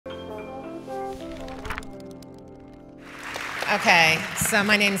Okay, so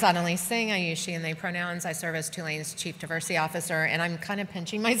my name is Anneliese Singh. I use she and they pronouns. I serve as Tulane's Chief Diversity Officer, and I'm kind of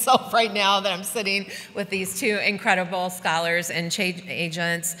pinching myself right now that I'm sitting with these two incredible scholars and change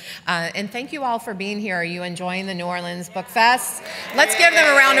agents. And thank you all for being here. Are you enjoying the New Orleans Book Fest? Let's give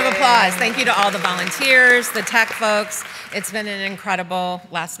them a round of applause. Thank you to all the volunteers, the tech folks. It's been an incredible,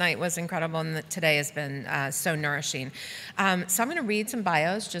 last night was incredible, and today has been so nourishing. So I'm going to read some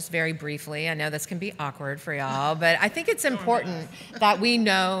bios just very briefly. I know this can be awkward for y'all, but I think it's important that we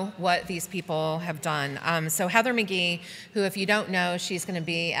know what these people have done. So Heather McGhee, who if you don't know, she's going to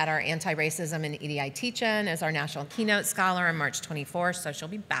be at our Anti-Racism and EDI Teach-In as our National Keynote Scholar on March 24th, so she'll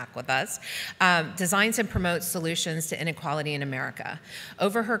be back with us, designs and promotes solutions to inequality in America.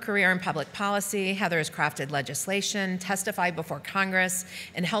 Over her career in public policy, Heather has crafted legislation, testified before Congress,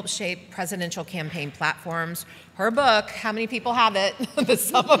 and helped shape presidential campaign platforms. Her book, how many people have it? The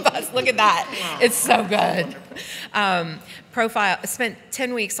sum of us, look at that. It's so good. Spent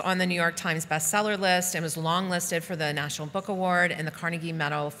 10 weeks on the New York Times bestseller list and was longlisted for the National Book Award and the Carnegie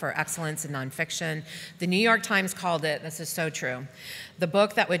Medal for Excellence in Nonfiction. The New York Times called it, this is so true, the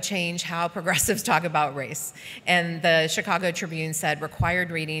book that would change how progressives talk about race. And the Chicago Tribune said, required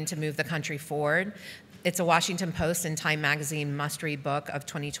reading to move the country forward. It's a Washington Post and Time Magazine must-read book of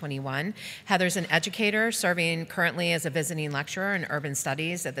 2021. Heather's an educator, serving currently as a visiting lecturer in urban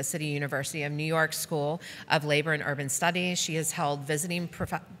studies at the City University of New York School of Labor and Urban Studies. She has held visiting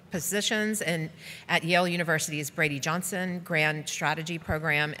positions at Yale University's Brady Johnson Grand Strategy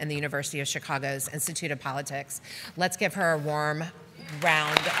Program and the University of Chicago's Institute of Politics. Let's give her a warm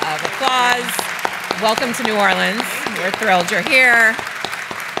round of applause. Welcome to New Orleans. We're thrilled you're here.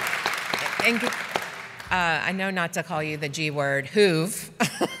 And I know not to call you the G word, Hoove.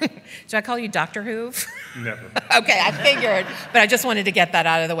 Should I call you Dr. Hoove? Never. Okay, I figured, but I just wanted to get that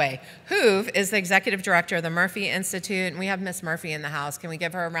out of the way. Hoove is the executive director of the Murphy Institute, and we have Miss Murphy in the house. Can we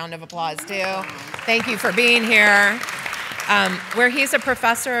give her a round of applause, too? Thank you for being here. Where he's a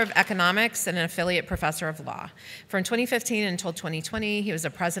professor of economics and an affiliate professor of law. From 2015 until 2020, he was a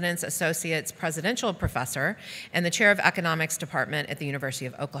President's Associate's Presidential Professor and the Chair of Economics Department at the University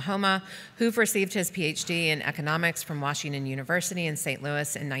of Oklahoma. Hoove received his PhD in economics from Washington University in St.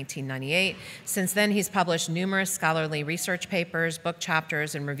 Louis in 1998. Since then, he's published numerous scholarly research papers, book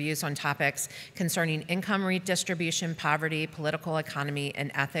chapters, and reviews on topics concerning income redistribution, poverty, political economy,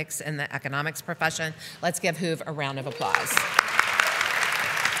 and ethics in the economics profession. Let's give Hoove a round of applause.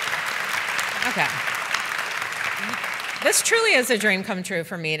 Okay. This truly is a dream come true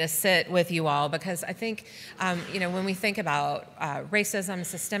for me to sit with you all because I think, when we think about racism,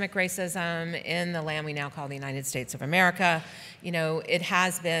 systemic racism in the land we now call the United States of America, it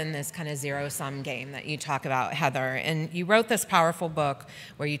has been this kind of zero-sum game that you talk about, Heather. And you wrote this powerful book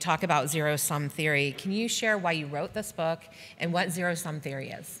where you talk about zero-sum theory. Can you share why you wrote this book and what zero-sum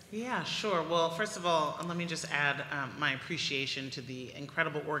theory is? Yeah, sure. Well, first of all, let me just add my appreciation to the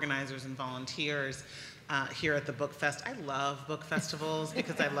incredible organizers and volunteers here at the Book Fest. I love book festivals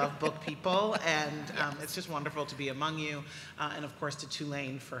because I love book people, and it's just wonderful to be among you, and of course to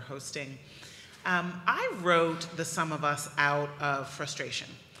Tulane for hosting. I wrote The Sum of Us out of frustration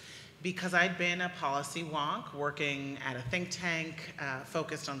because I'd been a policy wonk working at a think tank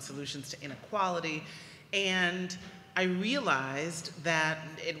focused on solutions to inequality, and I realized that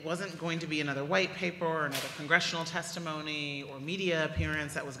it wasn't going to be another white paper or another congressional testimony or media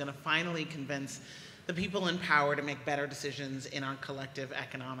appearance that was going to finally convince the people in power to make better decisions in our collective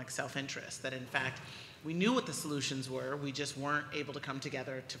economic self-interest, that in fact, we knew what the solutions were, we just weren't able to come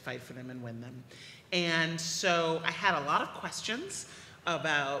together to fight for them and win them. And so I had a lot of questions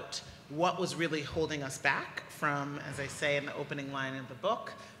about what was really holding us back from, as I say in the opening line of the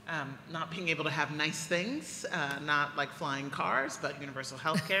book, not being able to have nice things, not like flying cars, but universal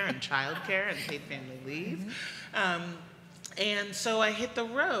health care and child care and paid family leave. And so I hit the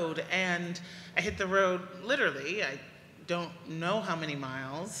road, and I hit the road literally. I don't know how many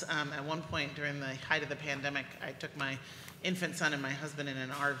miles. At one point during the height of the pandemic, I took my infant son and my husband in an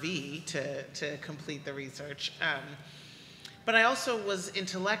RV to complete the research. But I also was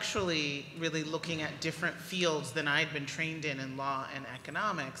intellectually really looking at different fields than I'd been trained in law and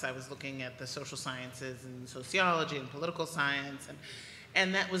economics. I was looking at the social sciences and sociology and political science,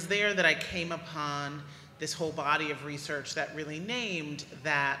 and that was there that I came upon this whole body of research that really named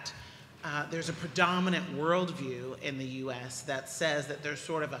that there's a predominant worldview in the US that says that there's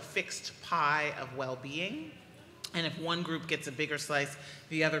sort of a fixed pie of well-being, and if one group gets a bigger slice,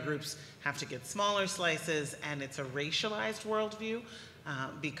 the other groups have to get smaller slices, and it's a racialized worldview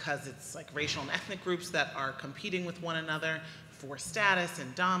because it's like racial and ethnic groups that are competing with one another for status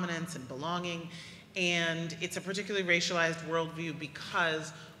and dominance and belonging. And it's a particularly racialized worldview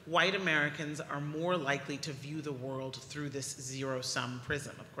because white Americans are more likely to view the world through this zero-sum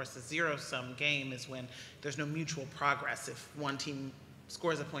prism. Of course, the zero-sum game is when there's no mutual progress. If one team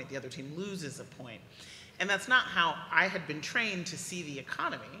scores a point, the other team loses a point. And that's not how I had been trained to see the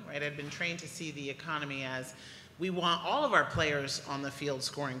economy, right? I'd been trained to see the economy as we want all of our players on the field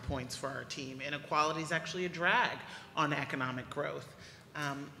scoring points for our team. Inequality is actually a drag on economic growth.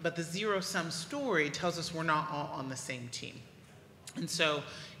 But the zero-sum story tells us we're not all on the same team. And so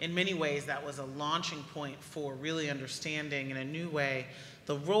in many ways, that was a launching point for really understanding in a new way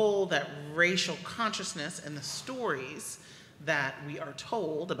the role that racial consciousness and the stories that we are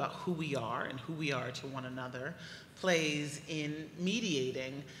told about who we are and who we are to one another plays in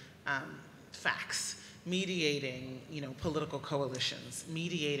mediating facts, mediating, political coalitions,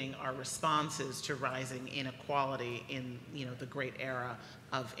 mediating our responses to rising inequality in, the great era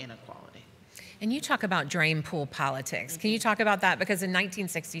of inequality. And you talk about drain pool politics. Can you talk about that? Because in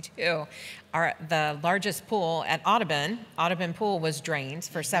 1962, the largest pool at Audubon Pool was drained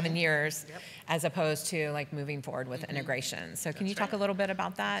for 7 years, as opposed to like moving forward with integration. So can you talk a little bit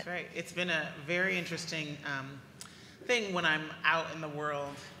about that? That's right. It's been a very interesting thing when I'm out in the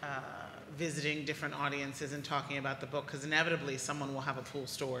world visiting different audiences and talking about the book, because inevitably someone will have a pool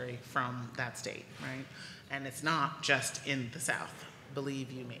story from that state, right? And it's not just in the South,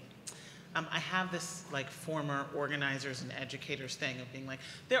 believe you me. I have this like former organizers and educators thing of being like,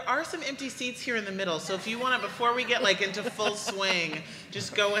 there are some empty seats here in the middle, so if you want to, before we get like into full swing,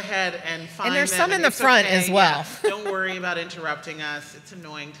 just go ahead and find them. And there's some in the front as well. Yeah, don't worry about interrupting us. It's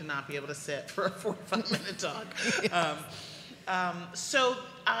annoying to not be able to sit for a 45-minute talk.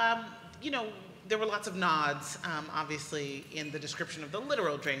 There were lots of nods, obviously, in the description of the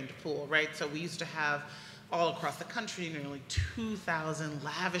literal drained pool, right? So we used to have all across the country, nearly 2,000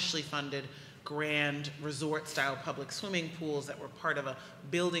 lavishly funded grand resort-style public swimming pools that were part of a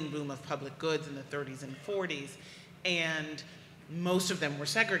building boom of public goods in the 30s and 40s. And most of them were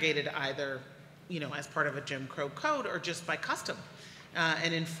segregated either, as part of a Jim Crow code or just by custom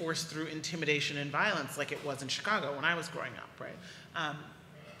and enforced through intimidation and violence like it was in Chicago when I was growing up, right?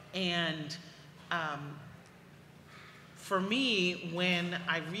 For me, when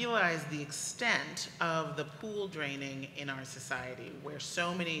I realized the extent of the pool draining in our society, where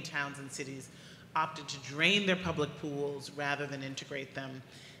so many towns and cities opted to drain their public pools rather than integrate them.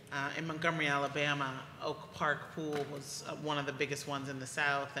 In Montgomery, Alabama, Oak Park Pool was one of the biggest ones in the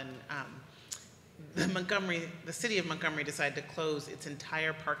South, and the city of Montgomery decided to close its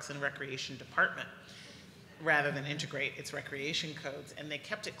entire Parks and Recreation department rather than integrate its recreation codes, and they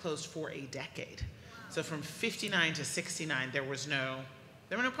kept it closed for a decade. So from 59 to 69, there were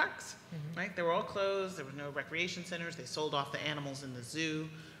no parks, right? They were all closed. There were no recreation centers. They sold off the animals in the zoo,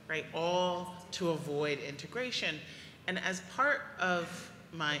 right? All to avoid integration. And as part of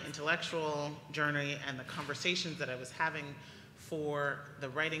my intellectual journey and the conversations that I was having for the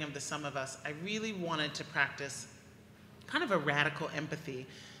writing of The Sum of Us, I really wanted to practice kind of a radical empathy,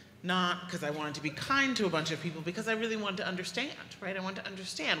 not because I wanted to be kind to a bunch of people, because I really wanted to understand, right? I wanted to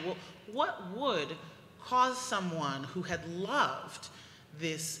understand, well, what would cause someone who had loved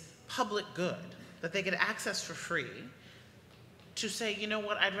this public good that they could access for free to say, you know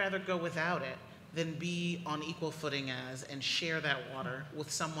what, I'd rather go without it than be on equal footing as and share that water with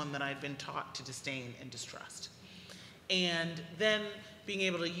someone that I'd been taught to disdain and distrust. And then being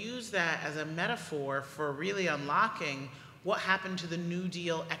able to use that as a metaphor for really unlocking what happened to the New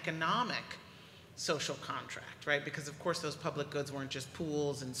Deal economic social contract, right? Because of course those public goods weren't just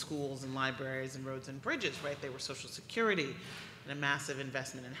pools and schools and libraries and roads and bridges, right? They were Social Security and a massive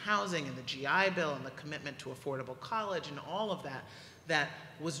investment in housing and the GI Bill and the commitment to affordable college and all of that that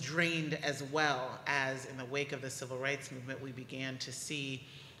was drained, as well as in the wake of the Civil Rights Movement, we began to see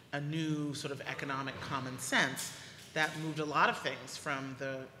a new sort of economic common sense that moved a lot of things from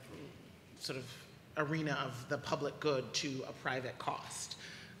the sort of arena of the public good to a private cost.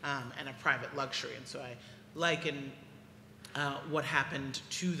 And a private luxury. And so I liken what happened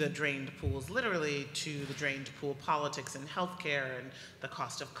to the drained pools literally to the drained pool politics in healthcare and the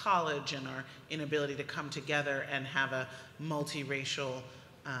cost of college and our inability to come together and have a multiracial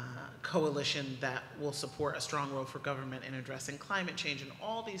coalition that will support a strong role for government in addressing climate change and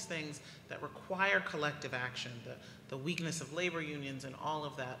all these things that require collective action, the weakness of labor unions and all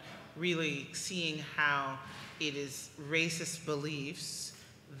of that, really seeing how it is racist beliefs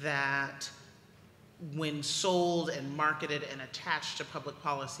that when sold and marketed and attached to public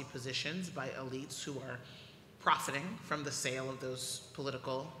policy positions by elites who are profiting from the sale of those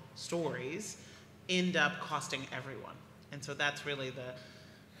political stories, end up costing everyone. And so that's really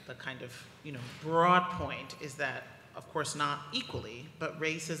kind of, broad point is that, of course, not equally, but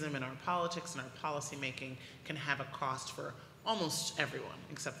racism in our politics and our policy making can have a cost for almost everyone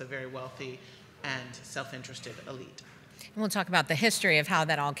except the very wealthy and self-interested elite. And we'll talk about the history of how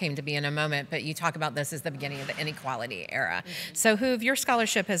that all came to be in a moment, but you talk about this as the beginning of the inequality era. Mm-hmm. So Hoove, your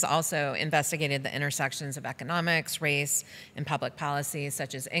scholarship has also investigated the intersections of economics, race, and public policy,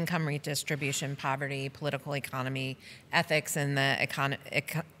 such as income redistribution, poverty, political economy, ethics, and the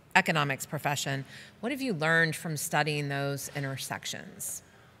economics profession. What have you learned from studying those intersections?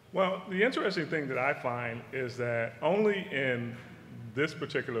 Well, the interesting thing that I find is that only in this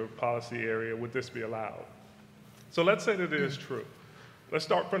particular policy area would this be allowed. So let's say that it is true. Let's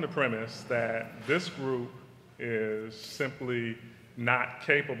start from the premise that this group is simply not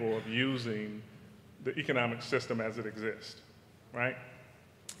capable of using the economic system as it exists, right?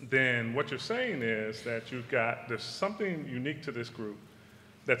 Then what you're saying is that there's something unique to this group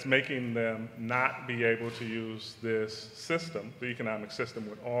that's making them not be able to use this system, the economic system,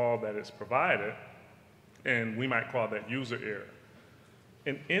 with all that is provided, and we might call that user error.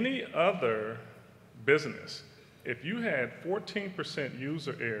 In any other business, if you had 14%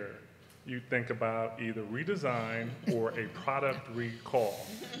 user error, you'd think about either redesign or a product recall.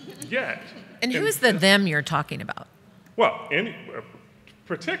 Yet, and who's the them you're talking about? Well,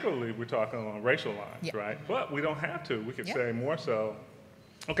 particularly we're talking on racial lines, right? But we don't have to. We could say more so.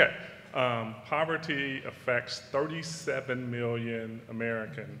 Okay, poverty affects 37 million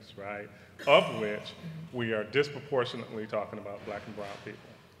Americans, right? Of which we are disproportionately talking about black and brown people.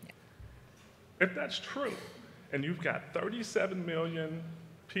 If that's true, and you've got 37 million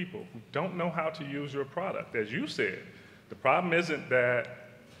people who don't know how to use your product, as you said, the problem isn't that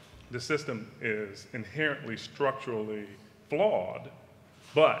the system is inherently structurally flawed,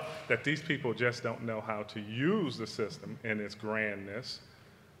 but that these people just don't know how to use the system in its grandness,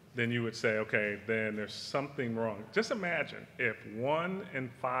 then you would say, okay, then there's something wrong. Just imagine if 1 in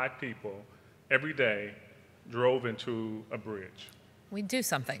 5 people every day drove into a bridge. We'd do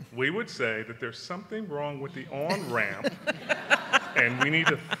something. We would say that there's something wrong with the on-ramp, and we need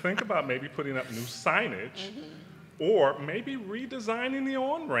to think about maybe putting up new signage, or maybe redesigning the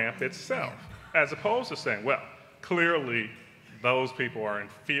on-ramp itself, as opposed to saying, well, clearly those people are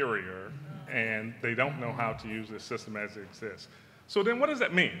inferior, and they don't know how to use this system as it exists. So then what does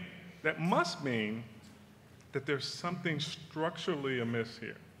that mean? That must mean that there's something structurally amiss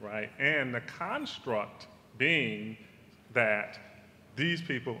here, right? And the construct being that these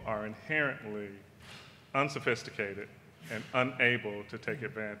people are inherently unsophisticated and unable to take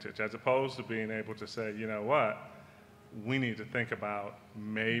advantage, as opposed to being able to say, you know what, we need to think about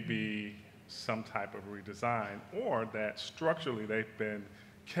maybe some type of redesign, or that structurally they've been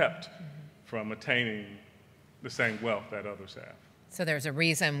kept from attaining the same wealth that others have. So there's a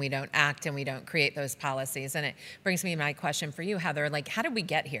reason we don't act and we don't create those policies. And it brings me to my question for you, Heather, like, how did we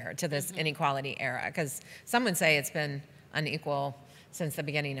get here to this inequality era? Because some would say it's been unequal since the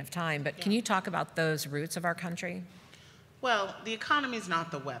beginning of time, but can you talk about those roots of our country? Well, the economy is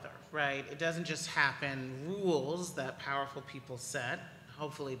not the weather, right? It doesn't just happen. Rules that powerful people set,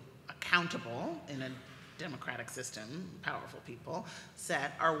 hopefully accountable in a democratic system, powerful people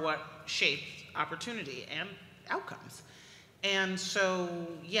set, are what shape opportunity and outcomes. And so,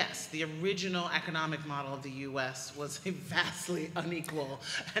 yes, the original economic model of the US was a vastly unequal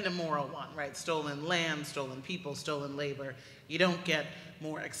and immoral one, right? Stolen land, stolen people, stolen labor. You don't get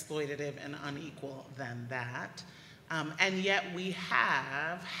more exploitative and unequal than that. And yet we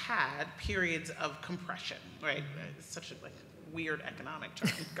have had periods of compression, right? It's such a weird economic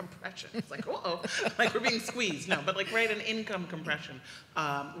term, compression. It's like, uh-oh, like we're being squeezed. No, but like, right, an income compression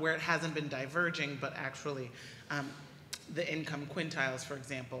where it hasn't been diverging, but actually the income quintiles, for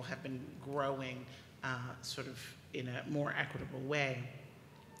example, have been growing sort of in a more equitable way.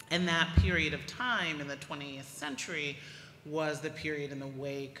 And that period of time in the 20th century was the period in the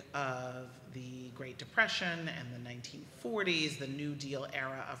wake of the Great Depression and the 1940s, the New Deal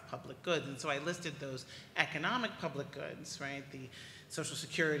era of public goods. And so I listed those economic public goods, right? The Social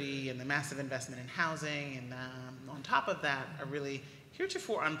Security and the massive investment in housing, and on top of that, a really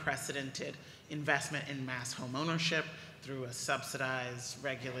heretofore unprecedented investment in mass home ownership through a subsidized,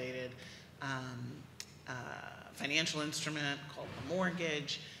 regulated financial instrument called the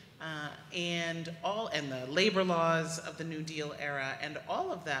mortgage, and the labor laws of the New Deal era, and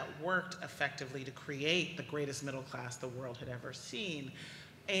all of that worked effectively to create the greatest middle class the world had ever seen.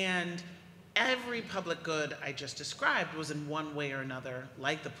 And every public good I just described was in one way or another,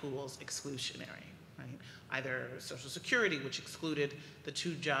 like the pools, exclusionary, right? Either Social Security, which excluded the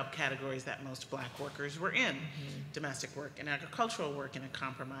 2 job categories that most black workers were in, domestic work and agricultural work, in a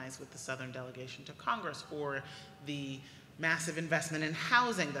compromise with the Southern delegation to Congress, or the massive investment in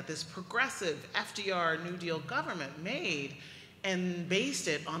housing that this progressive FDR New Deal government made, and based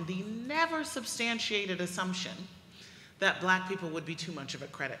it on the never substantiated assumption that black people would be too much of a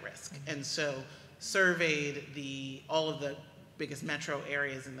credit risk. And so surveyed all of the biggest metro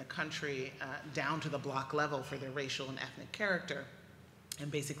areas in the country down to the block level for their racial and ethnic character,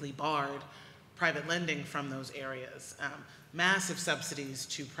 and basically barred private lending from those areas. Massive subsidies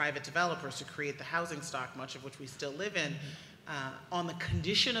to private developers to create the housing stock, much of which we still live in, on the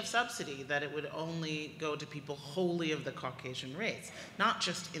condition of subsidy that it would only go to people wholly of the Caucasian race, not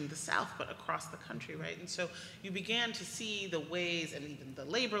just in the South, but across the country, right? And so you began to see the ways, and even the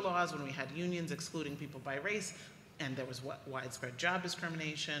labor laws, when we had unions excluding people by race, and there was widespread job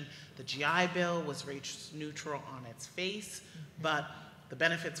discrimination. The GI Bill was race neutral on its face, but the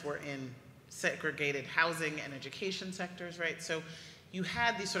benefits were in segregated housing and education sectors, right? So you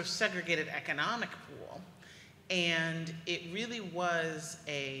had these sort of segregated economic pool, and it really was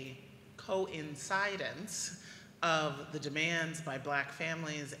a coincidence of the demands by black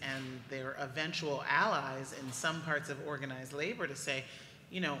families and their eventual allies in some parts of organized labor to say,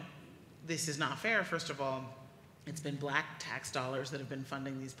 you know, this is not fair. First of all, it's been black tax dollars that have been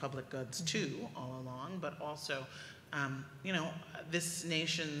funding these public goods too all along, but also, you know, this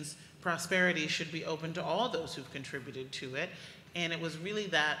nation's prosperity should be open to all those who've contributed to it. And it was really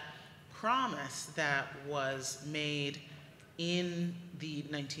that promise that was made in the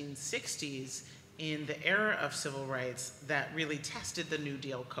 1960s, in the era of civil rights, that really tested the New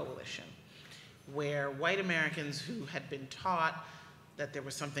Deal coalition, where white Americans who had been taught that there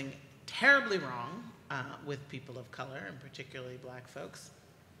was something terribly wrong with people of color, and particularly black folks,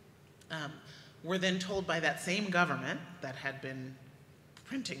 were then told by that same government that had been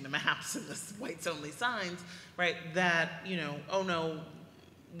printing the maps and the whites-only signs, right, that, you know, oh no,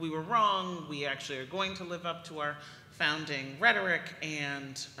 we were wrong, we actually are going to live up to our founding rhetoric,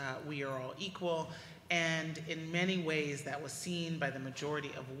 and we are all equal. And in many ways, that was seen by the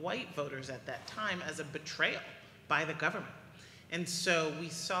majority of white voters at that time as a betrayal by the government. And so we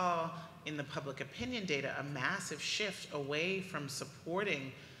saw in the public opinion data a massive shift away from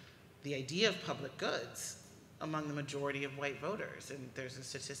supporting the idea of public goods among the majority of white voters. And there's a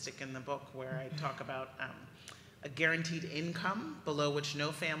statistic in the book where I talk about a guaranteed income below which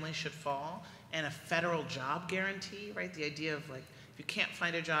no family should fall, and a federal job guarantee, right? The idea of, like, if you can't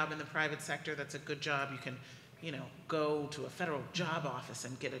find a job in the private sector that's a good job, you can, you know, go to a federal job office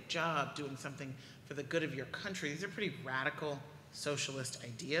and get a job doing something for the good of your country. These are pretty radical socialist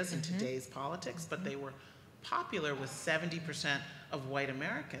ideas in today's politics, but they were popular with 70% of white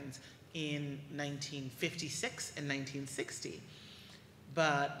Americans in 1956 and 1960.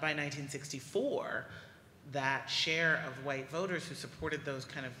 But by 1964, that share of white voters who supported those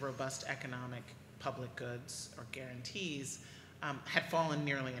kind of robust economic public goods or guarantees had fallen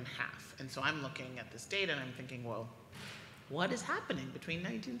nearly in half. And so I'm looking at this data and I'm thinking, well, what is happening between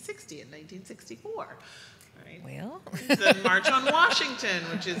 1960 and 1964? Right? Well, the March on Washington,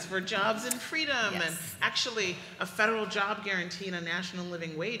 which is for jobs and freedom, yes. and actually a federal job guarantee and a national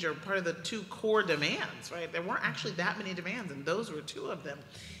living wage are part of the 2 core demands, right? There weren't actually that many demands, and those were 2 of them.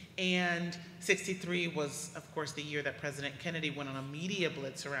 And 63 was, of course, the year that President Kennedy went on a media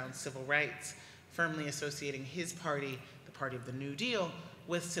blitz around civil rights, firmly associating his party, the party of the New Deal,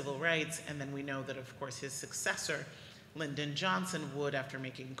 with civil rights. And then we know that, of course, his successor, Lyndon Johnson, would, after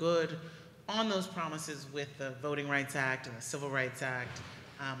making good on those promises with the Voting Rights Act and the Civil Rights Act,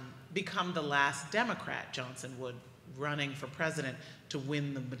 become the last Democrat, Johnson would, running for president to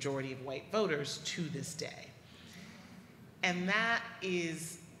win the majority of white voters to this day. And that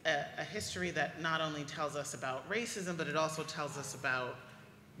is a history that not only tells us about racism, but it also tells us about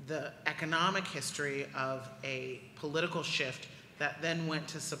the economic history of a political shift that then went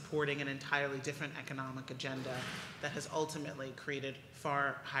to supporting an entirely different economic agenda that has ultimately created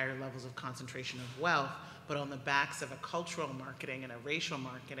far higher levels of concentration of wealth, but on the backs of a cultural marketing and a racial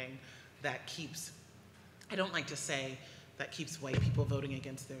marketing that keeps, I don't like to say that keeps white people voting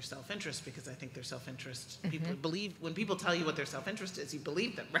against their self-interest, because I think their self-interest, people believe, when people tell you what their self-interest is, you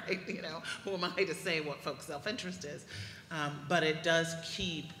believe them, right? You know, who am I to say what folks' self-interest is? But it does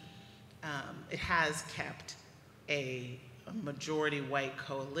keep, it has kept a majority white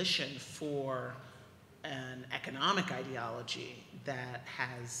coalition for an economic ideology that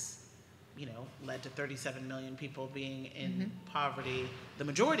has, you know, led to 37 million people being in poverty, the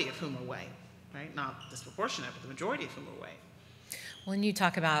majority of whom are white, right? Not disproportionate, but the majority of whom are white. Well, and you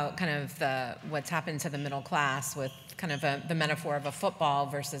talk about kind of what's happened to the middle class with kind of the metaphor of a football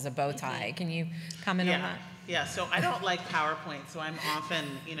versus a bow tie. Can you comment on that? Yeah, so I don't like PowerPoint, so I'm often,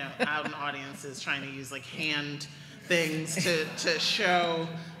 out in audiences trying to use like hand things to show,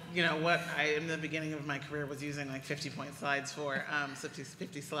 what I, in the beginning of my career, was using like 50-point slides for,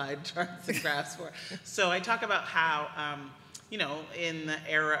 50 slide charts and graphs for. So I talk about how, in the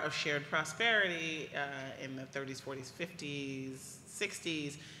era of shared prosperity, in the 30s, 40s, 50s,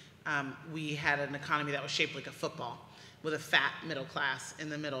 60s, we had an economy that was shaped like a football, with a fat middle class in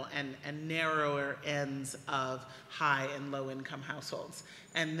the middle and narrower ends of high and low income households.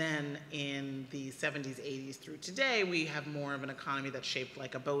 And then in the 70s, 80s through today, we have more of an economy that's shaped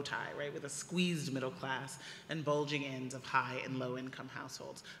like a bow tie, right, with a squeezed middle class and bulging ends of high and low income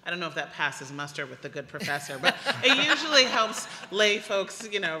households. I don't know if that passes muster with the good professor, but it usually helps lay folks,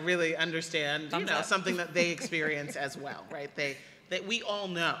 really understand, something that they experience as well, right? That we all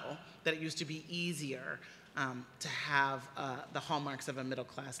know that it used to be easier to have the hallmarks of a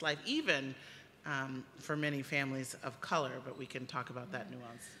middle-class life, even for many families of color, but we can talk about that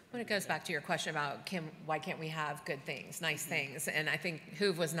nuance. When it goes back to your question about why can't we have good things, nice things, and I think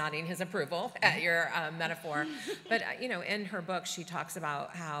Hoove was nodding his approval at your metaphor, but in her book she talks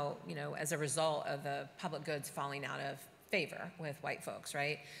about how, as a result of the public goods falling out of favor with white folks,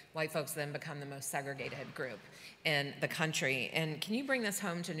 right? White folks then become the most segregated group in the country. And can you bring this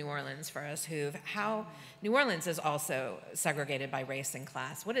home to New Orleans for us, Hoove? How New Orleans is also segregated by race and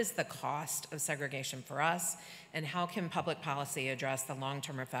class. What is the cost of segregation for us? And how can public policy address the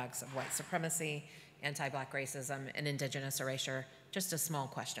long-term effects of white supremacy, anti-Black racism, and indigenous erasure? Just a small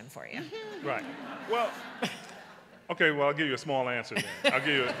question for you. Right. Well, okay, well, I'll give you a small answer then. I'll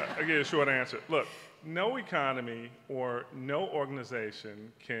give you a short answer. Look, no economy or no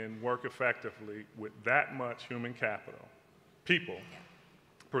organization can work effectively with that much human capital, people,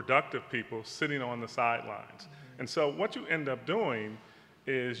 productive people sitting on the sidelines. And so what you end up doing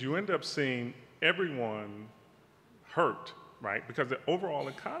is you end up seeing everyone hurt, right? Because the overall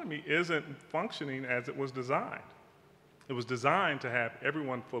economy isn't functioning as it was designed. It was designed to have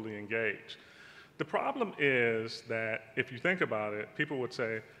everyone fully engaged. The problem is that if you think about it, people would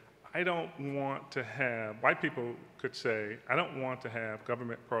say, I don't want to have, white people could say, I don't want to have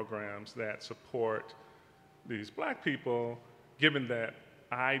government programs that support these Black people, given that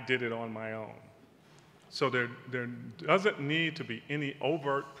I did it on my own. So there doesn't need to be any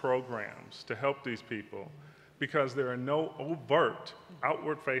overt programs to help these people, because there are no overt,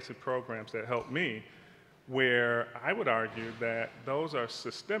 outward-facing programs that help me, where I would argue that those are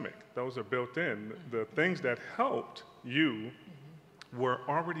systemic, those are built in. The things that helped you were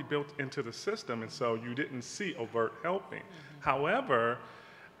already built into the system, and so you didn't see overt helping. However,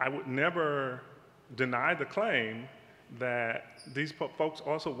 I would never deny the claim that these folks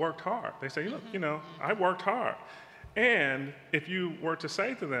also worked hard. They say, look, I worked hard. And if you were to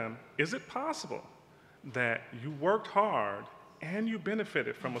say to them, is it possible that you worked hard and you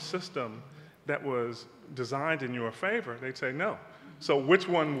benefited from a system that was designed in your favor? They'd say no. So which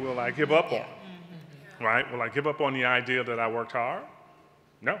one will I give up on? Right? Will I give up on the idea that I worked hard?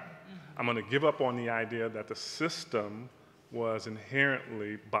 No. I'm going to give up on the idea that the system was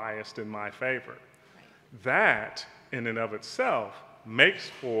inherently biased in my favor. That, in and of itself,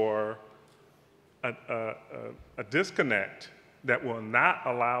 makes for a disconnect that will not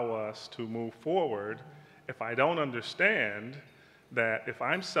allow us to move forward if I don't understand that if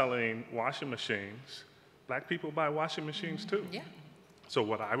I'm selling washing machines, Black people buy washing machines too. Yeah. So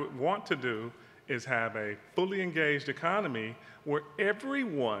what I would want to do is have a fully engaged economy where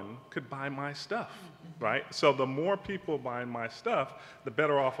everyone could buy my stuff, right? So the more people buy my stuff, the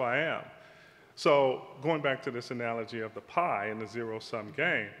better off I am. So going back to this analogy of the pie and the zero-sum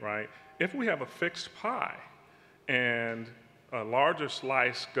game, right? If we have a fixed pie and a larger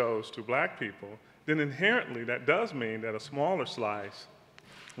slice goes to Black people, then inherently that does mean that a smaller slice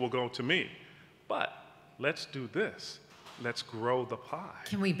will go to me. But let's do this. Let's grow the pie.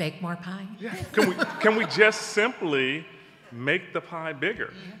 Can we bake more pie? Yeah. Can we just simply make the pie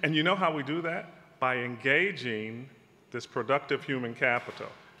bigger? And you know how we do that? By engaging this productive human capital.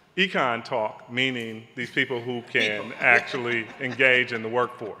 Econ talk, meaning these people who can actually engage in the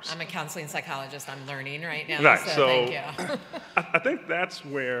workforce. I'm a counseling psychologist. I'm learning right now, right. So thank you. I think that's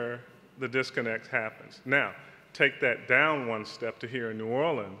where the disconnect happens. Now, take that down one step to here in New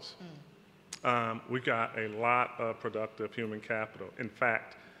Orleans. We've got a lot of productive human capital. In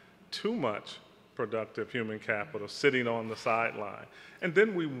fact, too much productive human capital sitting on the sideline. And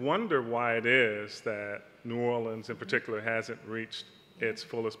then we wonder why it is that New Orleans in particular hasn't reached its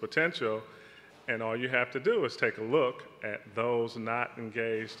fullest potential. And all you have to do is take a look at those not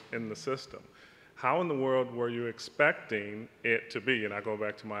engaged in the system. How in the world were you expecting it to be? And I go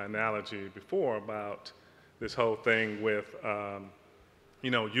back to my analogy before about this whole thing with,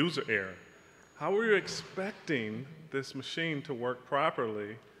 user error. How were you expecting this machine to work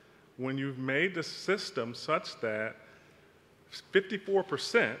properly when you've made the system such that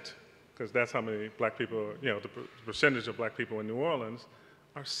 54%, because that's how many black people, the percentage of black people in New Orleans,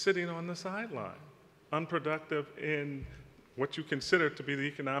 are sitting on the sideline, unproductive in what you consider to be the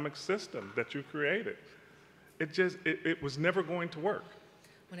economic system that you created. It was never going to work.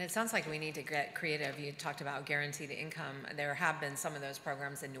 Well, it sounds like we need to get creative. You talked about guaranteed income. There have been some of those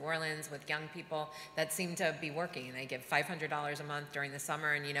programs in New Orleans with young people that seem to be working. They give $500 a month during the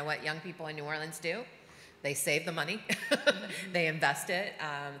summer, and you know what young people in New Orleans do? They save the money, they invest it,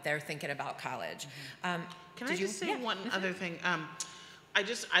 they're thinking about college. Can I just say one other thing?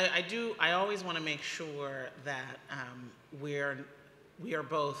 I always want to make sure that we are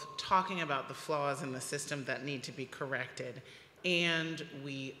both talking about the flaws in the system that need to be corrected, and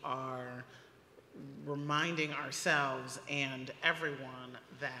we are reminding ourselves and everyone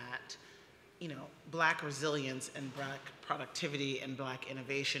that Black resilience and Black productivity and Black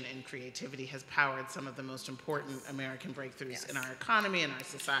innovation and creativity has powered some of the most important American breakthroughs in our economy and our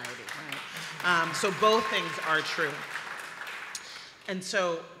society, right? So both things are true. And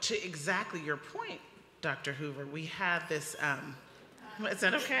so to exactly your point, Dr. Hoover, we had this, is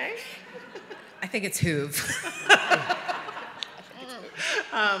that okay? I think it's Hoove.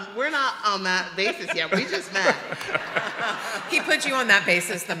 We're not on that basis yet. We just met. He put you on that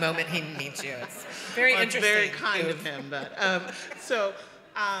basis the moment he meets you. It's very interesting. It's very kind of him. But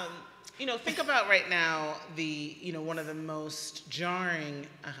think about right now one of the most jarring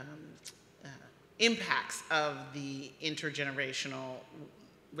impacts of the intergenerational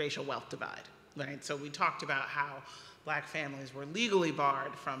racial wealth divide. Right. So we talked about how Black families were legally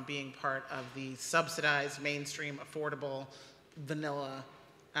barred from being part of the subsidized, mainstream, affordable, vanilla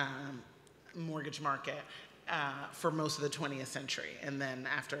mortgage market for most of the 20th century. And then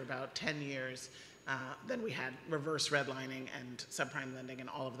after about 10 years, then we had reverse redlining and subprime lending and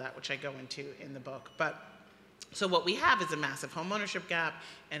all of that, which I go into in the book. But so what we have is a massive home ownership gap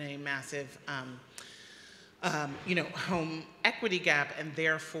and a massive home equity gap, and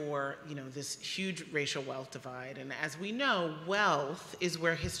therefore, this huge racial wealth divide. And as we know, wealth is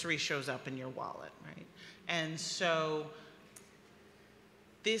where history shows up in your wallet, right? And so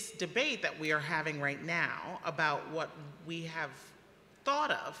this debate that we are having right now about what we have thought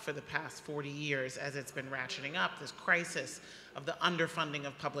of for the past 40 years as it's been ratcheting up, this crisis of the underfunding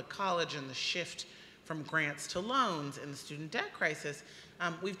of public college and the shift from grants to loans in the student debt crisis,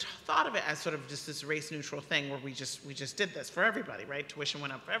 we've thought of it as sort of just this race-neutral thing where we just did this for everybody, right? Tuition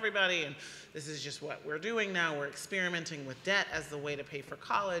went up for everybody, and this is just what we're doing now. We're experimenting with debt as the way to pay for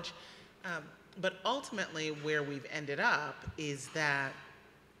college. But ultimately, where we've ended up is that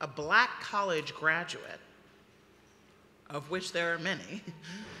a Black college graduate, of which there are many,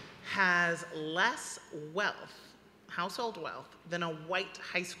 has less wealth, household wealth, than a white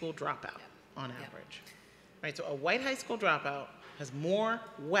high school dropout on average. Right? So a white high school dropout has more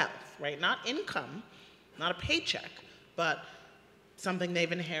wealth, right? Not income, not a paycheck, but something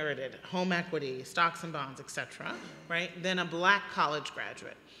they've inherited, home equity, stocks and bonds, et cetera, right? Than a Black college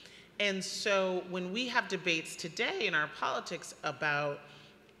graduate. And so when we have debates today in our politics about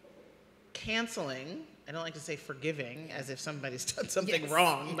canceling, I don't like to say forgiving, as if somebody's done something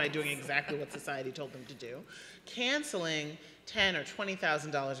wrong by doing exactly what society told them to do, canceling $10,000 or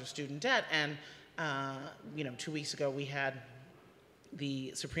 $20,000 of student debt. And 2 weeks ago we had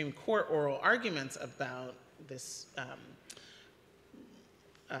the Supreme Court oral arguments about this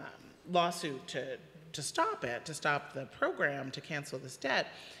lawsuit to stop the program, to cancel this debt.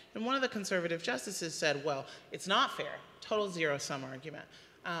 And one of the conservative justices said, well, it's not fair, total zero-sum argument.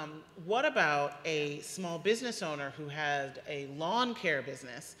 What about a small business owner who had a lawn care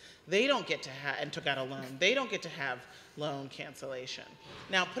business? They don't get to have, and took out a loan, they don't get to have loan cancellation.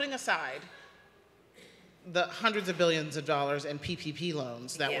 Now, putting aside the hundreds of billions of dollars in PPP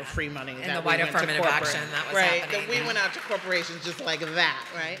loans that were free money, and that the white affirmative action that was happening. That we went out to corporations just like that,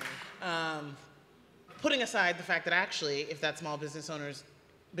 right? Putting aside the fact that actually, if that small business owner's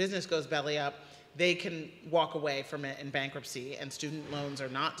business goes belly up, they can walk away from it in bankruptcy, and student loans are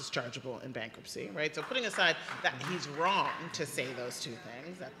not dischargeable in bankruptcy, right? So putting aside that he's wrong to say those two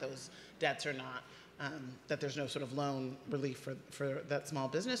things, that those debts are not, that there's no sort of loan relief for that small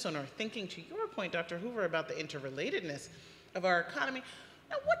business owner, thinking to your point, Dr. Hoover, about the interrelatedness of our economy,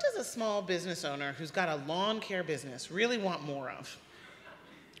 now what does a small business owner who's got a lawn care business really want more of?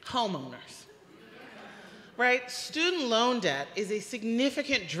 Homeowners. right? Student loan debt is a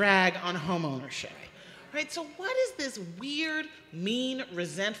significant drag on homeownership, right? So what is this weird, mean,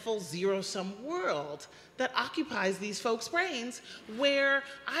 resentful, zero-sum world that occupies these folks' brains where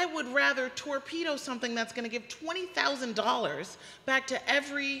I would rather torpedo something that's gonna give $20,000 back to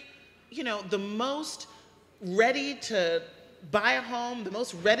every, the most ready to buy a home, the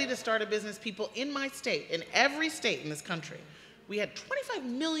most ready to start a business people in my state, in every state in this country. We had 25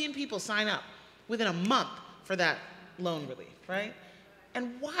 million people sign up within a month for that loan relief, right?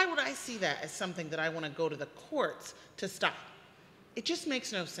 And why would I see that as something that I want to go to the courts to stop? It just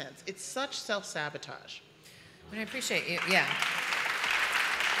makes no sense. It's such self-sabotage. And I appreciate you, yeah.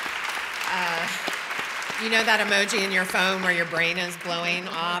 You know that emoji in your phone where your brain is blowing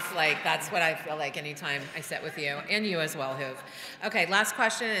off? Like, that's what I feel like anytime I sit with you, and you as well, Hoove. Okay, last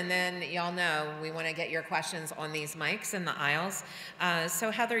question, and then y'all know we want to get your questions on these mics in the aisles.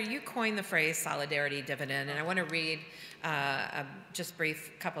 So Heather, you coined the phrase solidarity dividend, and I want to read a just brief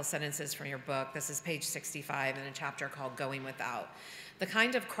couple sentences from your book. This is page 65 in a chapter called Going Without. The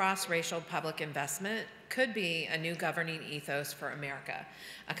kind of cross-racial public investment could be a new governing ethos for America,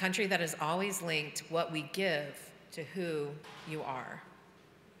 a country that has always linked what we give to who you are.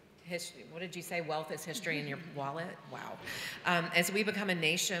 What did you say? Wealth is history in your wallet? Wow. As we become a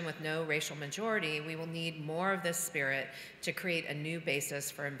nation with no racial majority, we will need more of this spirit to create a new basis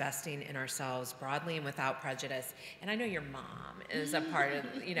for investing in ourselves broadly and without prejudice. And I know your mom is a part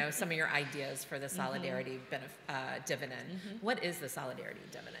of, some of your ideas for the solidarity dividend. What is the solidarity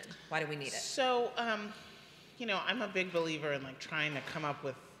dividend? Why do we need it? So, I'm a big believer in trying to come up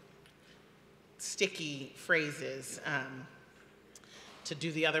with sticky phrases to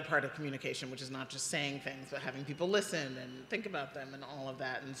do the other part of communication, which is not just saying things, but having people listen and think about them and all of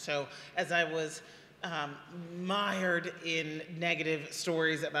that. And so as I was mired in negative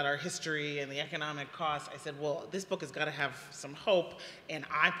stories about our history and the economic costs, I said, well, this book has got to have some hope, and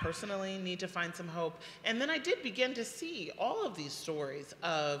I personally need to find some hope. And then I did begin to see all of these stories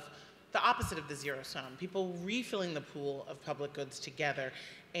of the opposite of the zero sum, people refilling the pool of public goods together.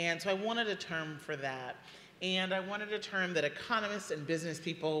 And so I wanted a term for that. And I wanted a term that economists and business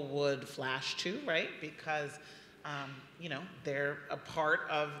people would flash to, right? Because, they're a part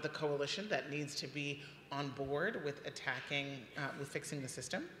of the coalition that needs to be on board with with fixing the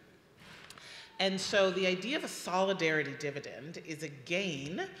system. And so the idea of a solidarity dividend is a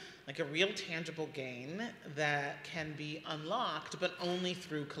gain, like a real tangible gain that can be unlocked, but only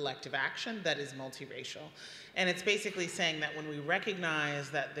through collective action that is multiracial. And it's basically saying that when we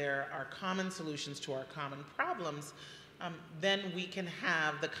recognize that there are common solutions to our common problems, then we can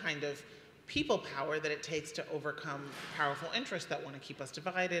have the kind of people power that it takes to overcome powerful interests that want to keep us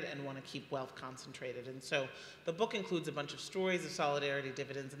divided and want to keep wealth concentrated. And so the book includes a bunch of stories of solidarity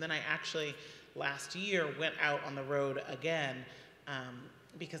dividends, and then I actually last year went out on the road again,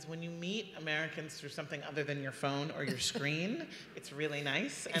 because when you meet Americans through something other than your phone or your screen, it's really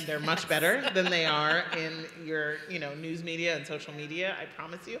nice, and they're much better than they are in your news media and social media, I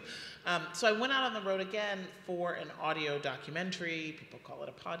promise you. So I went out on the road again for an audio documentary, people call it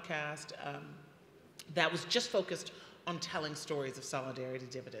a podcast, that was just focused on telling stories of solidarity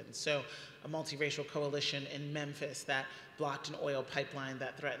dividends. So a multiracial coalition in Memphis that blocked an oil pipeline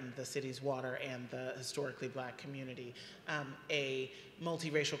that threatened the city's water and the historically black community. A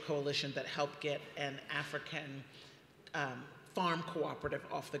multiracial coalition that helped get an African farm cooperative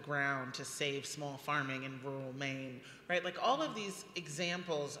off the ground to save small farming in rural Maine, right? Like all of these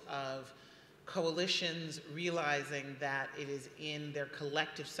examples of coalitions realizing that it is in their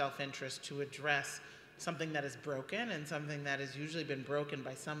collective self-interest to address something that is broken and something that has usually been broken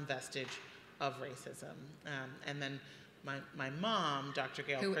by some vestige of racism. And then my mom, Dr.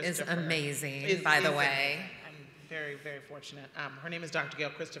 Gail Christopher. Who is amazing, by the way. I'm very, very fortunate. Her name is Dr. Gail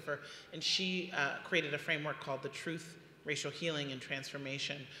Christopher, and she created a framework called the Truth, Racial Healing and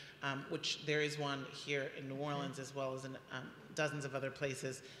Transformation, which there is one here in New Orleans as well as in dozens of other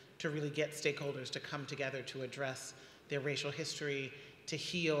places to really get stakeholders to come together to address their racial history, to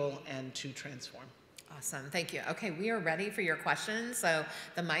heal, and to transform. Awesome, thank you. Okay, we are ready for your questions. So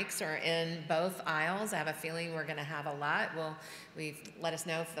the mics are in both aisles. I have a feeling we're gonna have a lot. Let us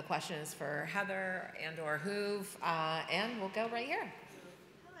know if the question is for Heather and or Hoove, and we'll go right here.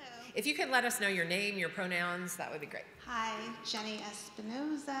 Hello. If you could let us know your name, your pronouns, that would be great. Hi, Jenny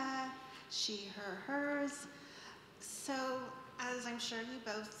Espinoza, she, her, hers. So, as I'm sure you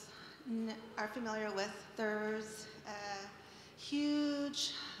both are familiar with, there's a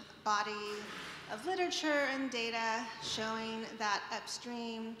huge body of literature and data showing that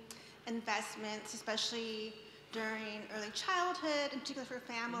upstream investments, especially during early childhood, in particular for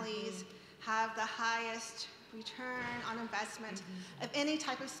families, have the highest return on investment of any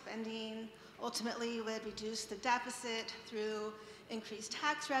type of spending, ultimately would reduce the deficit through increased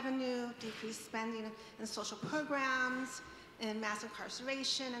tax revenue, decreased spending in social programs, in mass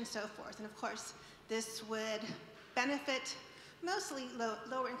incarceration, and so forth. And of course, this would benefit mostly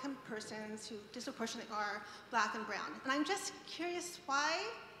lower income persons who disproportionately are Black and brown. And I'm just curious, why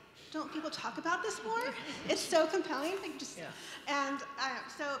don't people talk about this more? It's so compelling. And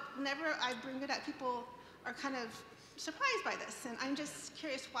so whenever I bring it up, people are kind of surprised by this. And I'm just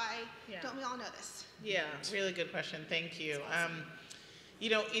curious, why don't we all know this? Yeah, really good question. Thank you. You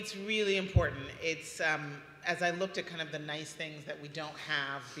know, it's really important. It's, as I looked at kind of the nice things that we don't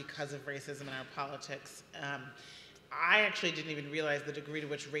have because of racism in our politics, I actually didn't even realize the degree to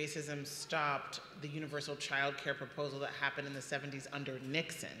which racism stopped the universal child care proposal that happened in the 70s under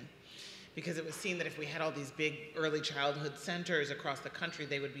Nixon. Because it was seen that if we had all these big early childhood centers across the country,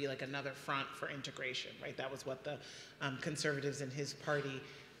 they would be like another front for integration, right? That was what the conservatives in his party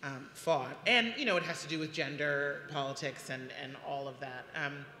fought. And, you know, it has to do with gender politics and all of that.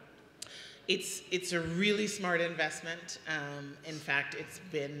 It's a really smart investment. In fact, it's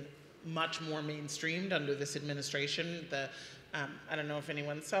been much more mainstreamed under this administration. I don't know if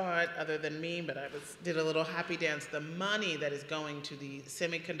anyone saw it other than me, but I did a little happy dance. The money that is going to the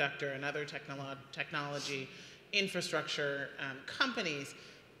semiconductor and other technology infrastructure companies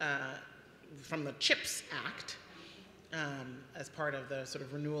from the CHIPS Act as part of the sort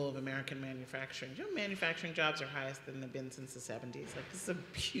of renewal of American manufacturing. You know, manufacturing jobs are highest than they've been since the 70s. Like, this is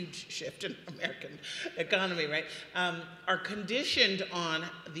a huge shift in American economy, right? Are conditioned on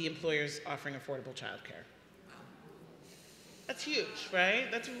the employers offering affordable child care. That's huge, right?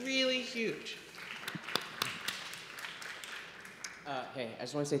 That's really huge. Hey, I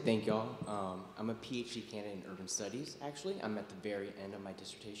just want to say thank y'all. I'm a PhD candidate in urban studies, actually. I'm at the very end of my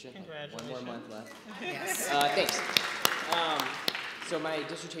dissertation. Congratulations. Like 1 more month left. Yes. Thanks. So my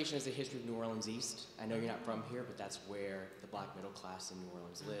dissertation is the history of New Orleans East. I know you're not from here, but that's where the Black middle class in New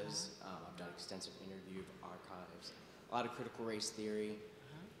Orleans lives. I've done extensive interview archives, a lot of critical race theory,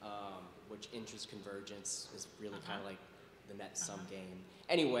 which interest convergence is really kind of like the net sum game.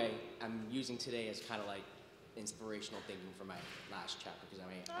 Anyway, I'm using today as kind of like inspirational thinking for my last chapter, because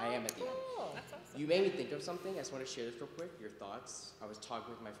I am at the end. That's awesome. You made me think of something. I just want to share this real quick, your thoughts. I was talking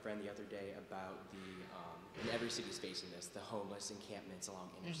with my friend the other day about and every city's facing this, the homeless encampments along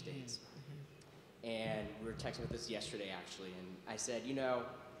interstates. And we were texting with this yesterday, actually, and I said, you know,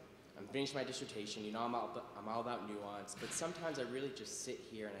 I'm finishing my dissertation, you know, I'm all about nuance, but sometimes I really just sit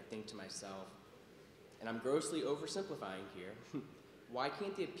here and I think to myself, and I'm grossly oversimplifying here, why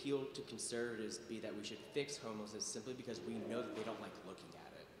can't the appeal to conservatives be that we should fix homelessness simply because we know that they don't like looking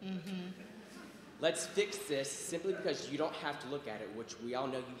at it? Let's fix this simply because you don't have to look at it, which we all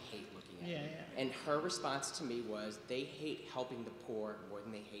know you hate looking at it. And her response to me was, they hate helping the poor more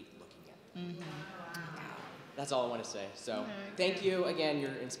than they hate looking at it. That's all I want to say. So thank you again.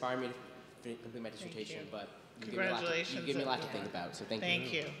 You're inspiring me to complete my dissertation, but you give me a lot to think about. So thank you.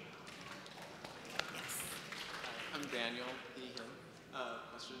 Thank you. I'm Daniel Dehan.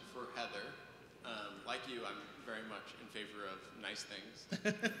 Question for Heather. Like you, I'm very much in favor of nice things,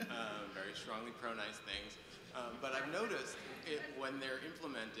 very strongly pro-nice things. But I've noticed when they're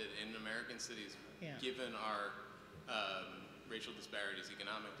implemented in American cities, given our racial disparities,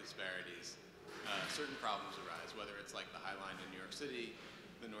 economic disparities, certain problems arise, whether it's like the High Line in New York City,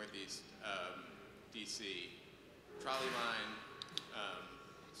 the Northeast DC trolley line,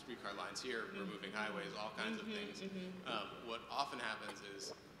 streetcar lines here, removing highways, all kinds of things. What often happens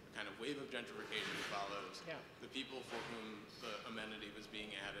is a kind of wave of gentrification follows. The people for whom the amenity was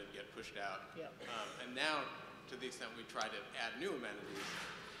being added get pushed out. And now, to the extent we try to add new amenities,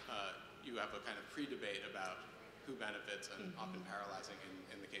 you have a kind of pre-debate about who benefits, and often paralyzing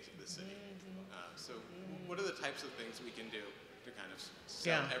in the case of this city. So what are the types of things we can do to kind of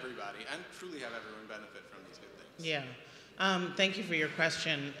sell everybody and truly have everyone benefit from these good things? Thank you for your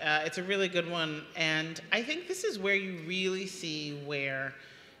question. It's a really good one, and I think this is where you really see where,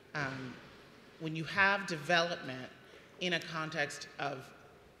 when you have development in a context of,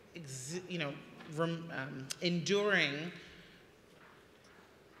 enduring,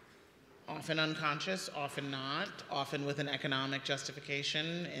 often unconscious, often not, often with an economic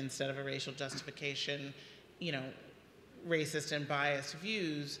justification instead of a racial justification, racist and biased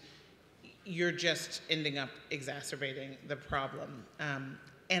views, you're just ending up exacerbating the problem.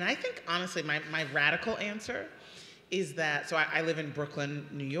 And I think, honestly, my radical answer is that, so I live in Brooklyn,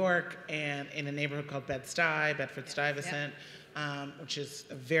 New York, and in a neighborhood called Bed-Stuy, Bedford-Stuyvesant, which is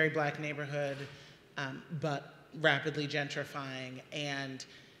a very Black neighborhood, but rapidly gentrifying. And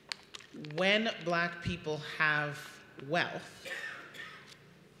when Black people have wealth,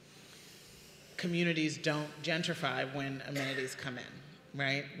 communities don't gentrify when amenities come in,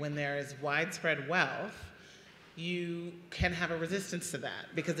 right? When there is widespread wealth, you can have a resistance to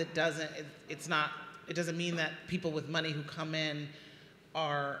that because it doesn't mean that people with money who come in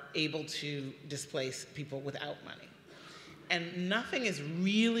are able to displace people without money. And nothing is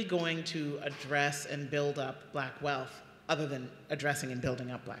really going to address and build up Black wealth other than addressing and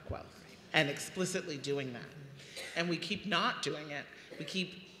building up Black wealth and explicitly doing that. And we keep not doing it. We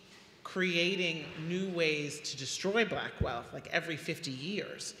keep creating new ways to destroy Black wealth, like every 50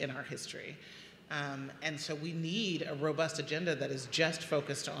 years in our history. And so we need a robust agenda that is just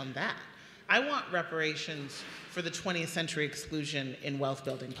focused on that. I want reparations for the 20th century exclusion in wealth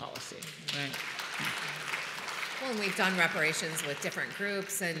building policy, right? Well, and we've done reparations with different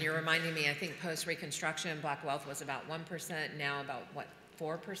groups, and you're reminding me, I think post-Reconstruction, Black wealth was about 1%, now about, what,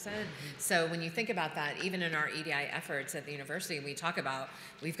 4%? So when you think about that, even in our EDI efforts at the university, we talk about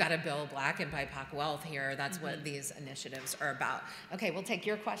we've got to build Black and BIPOC wealth here. That's what these initiatives are about. Okay, we'll take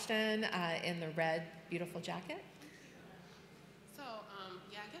your question in the red, beautiful jacket. So,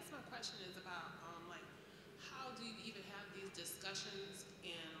 yeah, I guess my question is about, like, how do you even have these discussions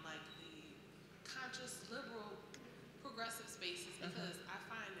in, like, the conscious, liberal, progressive spaces? Because I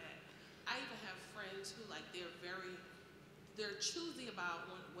find that I even have friends who, like, they're choosy about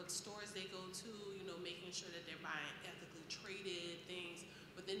what stores they go to, you know, making sure that they're buying ethically traded things.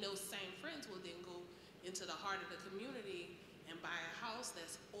 But then those same friends will then go into the heart of the community and buy a house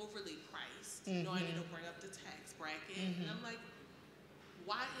that's overly priced. You know, I need to bring up the tax bracket. And I'm like,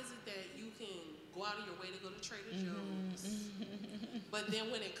 why is it that you can go out of your way to go to Trader Joe's, but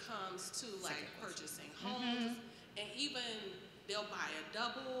then when it comes to like purchasing homes, and even they'll buy a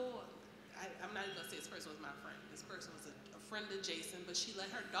double, I'm not even gonna say this person was my friend. This person was a friend of Jason, but she let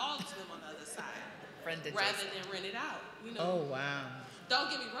her dogs live on the other side rather than rent it out. You know. Oh wow. Don't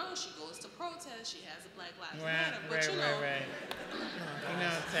get me wrong. She goes to protest. She has a Black Lives Matter, but right. You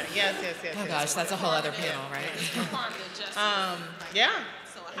know, yes. Oh gosh, that's a whole other panel, right? Yeah.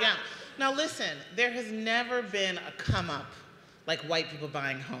 Now listen, there has never been a come up like white people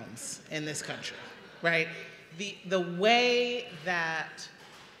buying homes in this country, right? The way that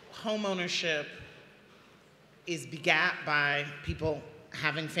home ownership is begat by people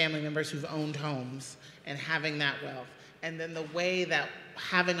having family members who've owned homes and having that wealth, and then the way that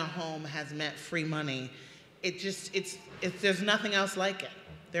having a home has meant free money, there's nothing else like it.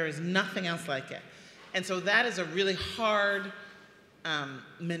 There is nothing else like it. And so that is a really hard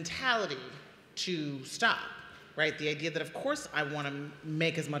mentality to stop, right? The idea that of course I want to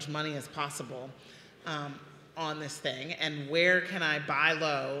make as much money as possible on this thing, and where can I buy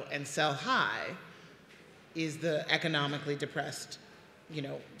low and sell high is the economically depressed, you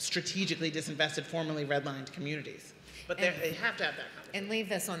know, strategically disinvested, formerly redlined communities. But they have to have that conversation. And leave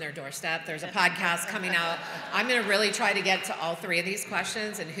this on their doorstep. There's a podcast coming out. I'm going to really try to get to all three of these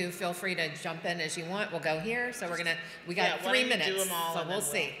questions, and feel free to jump in as you want. We'll go here. So we got 3 minutes. Do them all, so we'll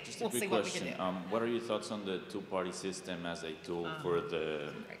see. We'll see what we can do. What are your thoughts on the two-party system as a tool for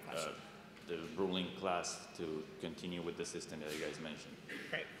the ruling class to continue with the system that you guys mentioned?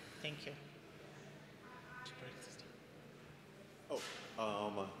 Great, thank you.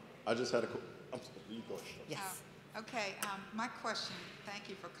 I just had a. I'm sorry, you go ahead. Yes. Okay, my question, thank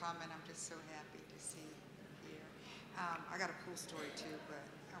you for coming. I'm just so happy to see you here. I got a cool story too, but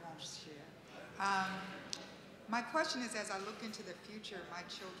I won't share. My question is, as I look into the future, my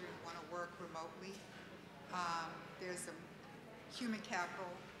children want to work remotely. There's some human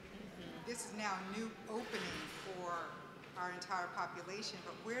capital. This is now a new opening for our entire population,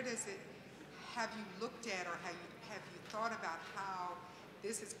 but where does it, have you looked at or have you thought about how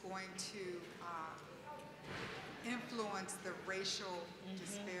this is going to influence the racial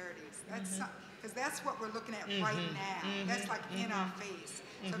disparities? That's because that's what we're looking at right now. That's like in our face.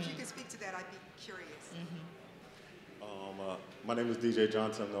 So if you could speak to that, I'd be curious. My name is DJ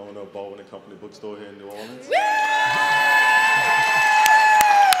Johnson. I'm the owner of Baldwin & Company bookstore here in New Orleans.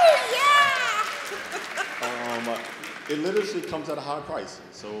 Illiteracy comes at a high price.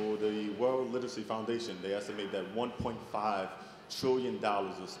 So the World Literacy Foundation, they estimate that $1.5 trillion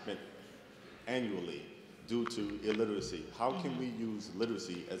is spent annually due to illiteracy. How can we use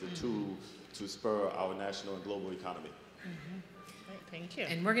literacy as a tool to spur our national and global economy? Great, thank you.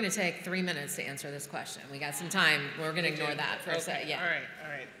 And we're going to take 3 minutes to answer this question. We got some time. We're going to ignore that for a second. Yeah. All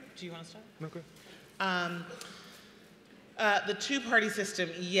right. Do you want to start? Okay. The two-party system,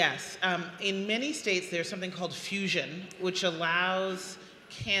 yes. In many states, there's something called fusion, which allows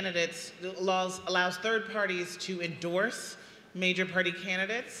allows third parties to endorse major party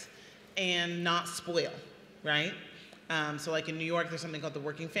candidates, and not spoil, right? So like in New York, there's something called the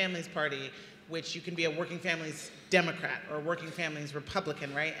Working Families Party, which you can be a working families Democrat or a working families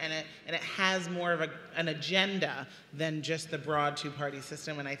Republican, right? And it has more of an agenda than just the broad two-party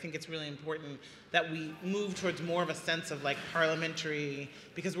system. And I think it's really important that we move towards more of a sense of like parliamentary,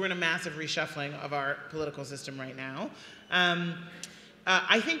 because we're in a massive reshuffling of our political system right now.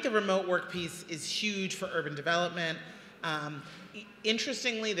 I think the remote work piece is huge for urban development.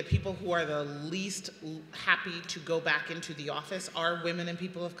 Interestingly, the people who are the least happy to go back into the office are women and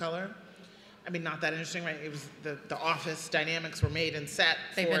people of color. I mean, not that interesting, right? It was the office dynamics were made and set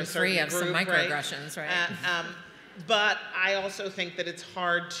for a certain group. They've been free of some microaggressions, right? But I also think that it's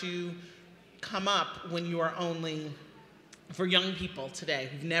hard to come up when you are only, for young people today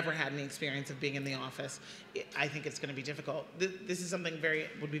who've never had any experience of being in the office, I think it's going to be difficult. This is something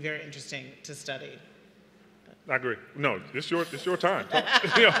would be very interesting to study. I agree. No, it's your time.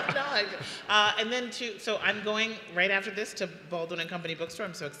 And then so I'm going right after this to Baldwin and Company Bookstore.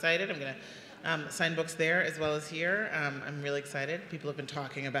 I'm so excited. I'm going to sign books there as well as here. I'm really excited. People have been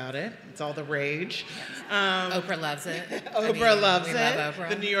talking about it. It's all the rage. Oprah loves it. Oprah loves it. Love Oprah.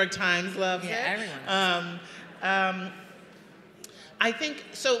 The New York Times loves it. Yeah, everyone loves it. I think,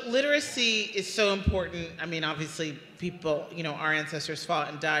 so literacy is so important. I mean, obviously people, our ancestors fought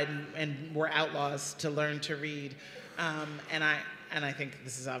and died and were outlaws to learn to read. And I think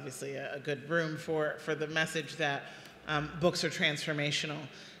this is obviously a good room for the message that books are transformational.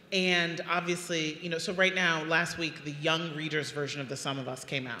 And obviously, so right now, last week, the young readers version of The Sum of Us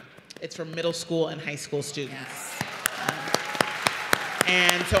came out. It's for middle school and high school students. Yes.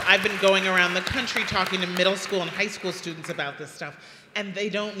 And so I've been going around the country talking to middle school and high school students about this stuff, and they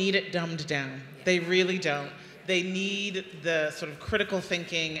don't need it dumbed down. They really don't. They need the sort of critical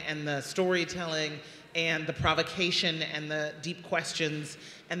thinking and the storytelling and the provocation and the deep questions,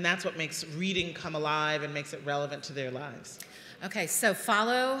 and that's what makes reading come alive and makes it relevant to their lives. Okay, so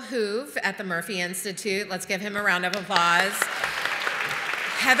follow Hoove at the Murphy Institute. Let's give him a round of applause.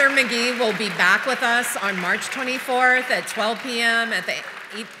 Heather McGhee will be back with us on March 24th at 12 p.m. at the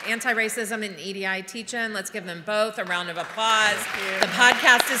Anti-Racism and EDI Teach-In. Let's give them both a round of applause. The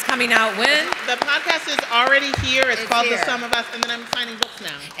podcast is coming out when? The podcast is already here. It's called The Sum of Us, and then I'm signing books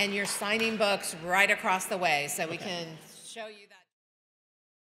now. And you're signing books right across the way, so we can show you.